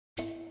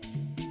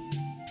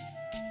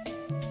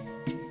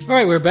All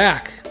right, we're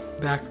back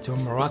to a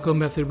Morocco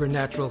Method where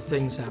natural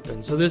things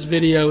happen. So this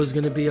video is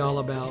going to be all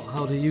about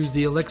how to use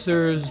the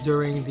elixirs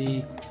during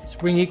the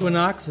spring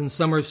equinox and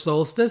summer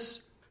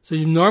solstice. So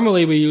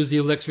normally we use the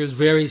elixirs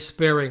very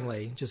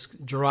sparingly,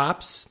 just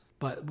drops,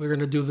 but we're going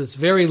to do this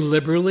very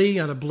liberally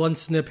on a blunt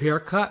snip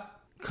haircut,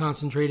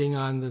 concentrating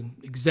on the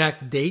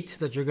exact date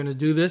that you're going to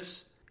do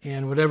this.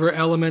 And whatever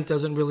element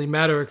doesn't really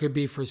matter. It could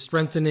be for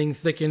strengthening,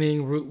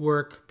 thickening, root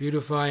work,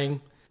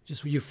 beautifying.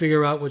 Just you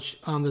figure out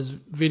on this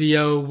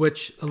video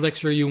which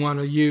elixir you want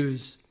to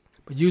use.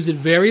 But use it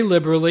very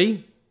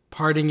liberally,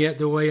 parting it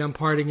the way I'm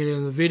parting it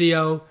in the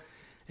video.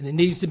 And it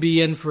needs to be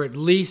in for at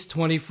least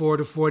 24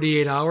 to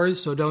 48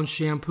 hours, so don't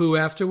shampoo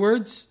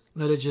afterwards.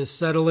 Let it just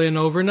settle in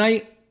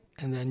overnight,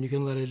 and then you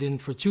can let it in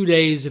for 2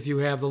 days if you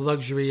have the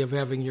luxury of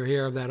having your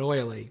hair that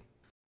oily.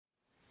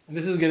 And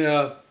this is going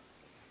to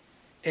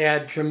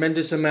add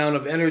tremendous amount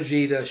of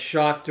energy to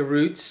shock the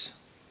roots,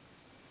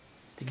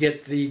 to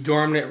get the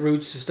dormant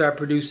roots to start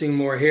producing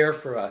more hair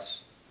for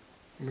us.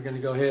 And we're going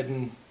to go ahead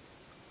and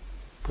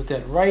put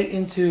that right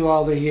into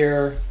all the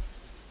hair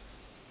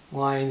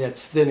line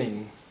that's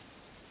thinning.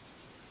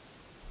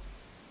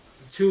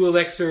 The two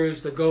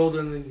elixirs, the gold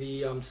and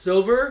the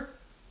silver,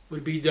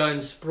 would be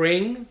done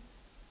spring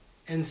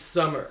and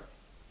summer.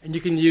 And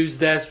you can use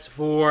this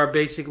for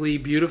basically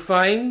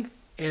beautifying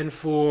and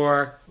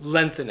for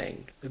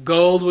lengthening. The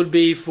gold would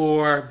be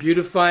for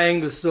beautifying,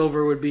 the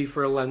silver would be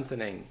for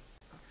lengthening.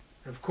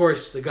 And of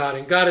course, the God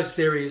and Goddess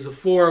series of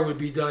 4 would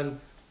be done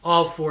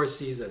all 4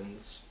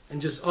 seasons and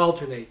just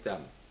alternate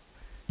them.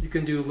 You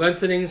can do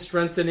lengthening,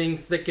 strengthening,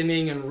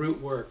 thickening, and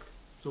root work.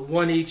 So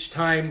 1 each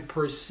time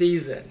per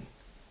season.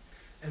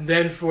 And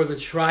then for the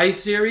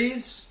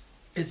tri-series,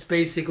 it's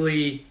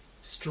basically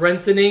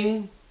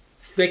strengthening,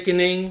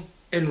 thickening,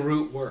 and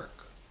root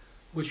work,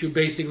 which you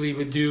basically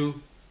would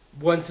do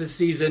once a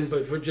season,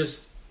 but for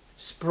just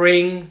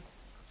spring,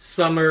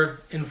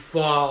 summer, and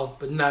fall,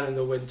 but not in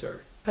the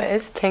winter. But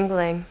it's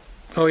tingling.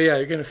 Oh yeah,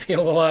 you're going to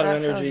feel a lot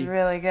of energy. That feels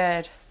really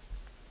good.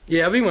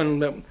 Yeah,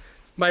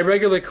 my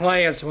regular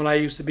clients, when I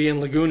used to be in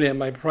Laguna at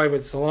my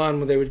private salon,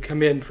 when they would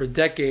come in for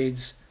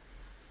decades,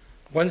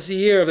 once a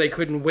year they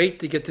couldn't wait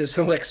to get this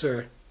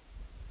elixir.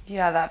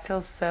 Yeah, that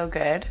feels so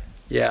good.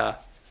 Yeah.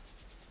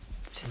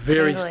 It's just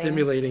very tingling.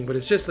 Stimulating, but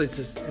it's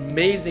this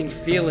amazing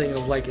feeling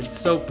of like it's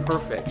so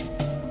perfect.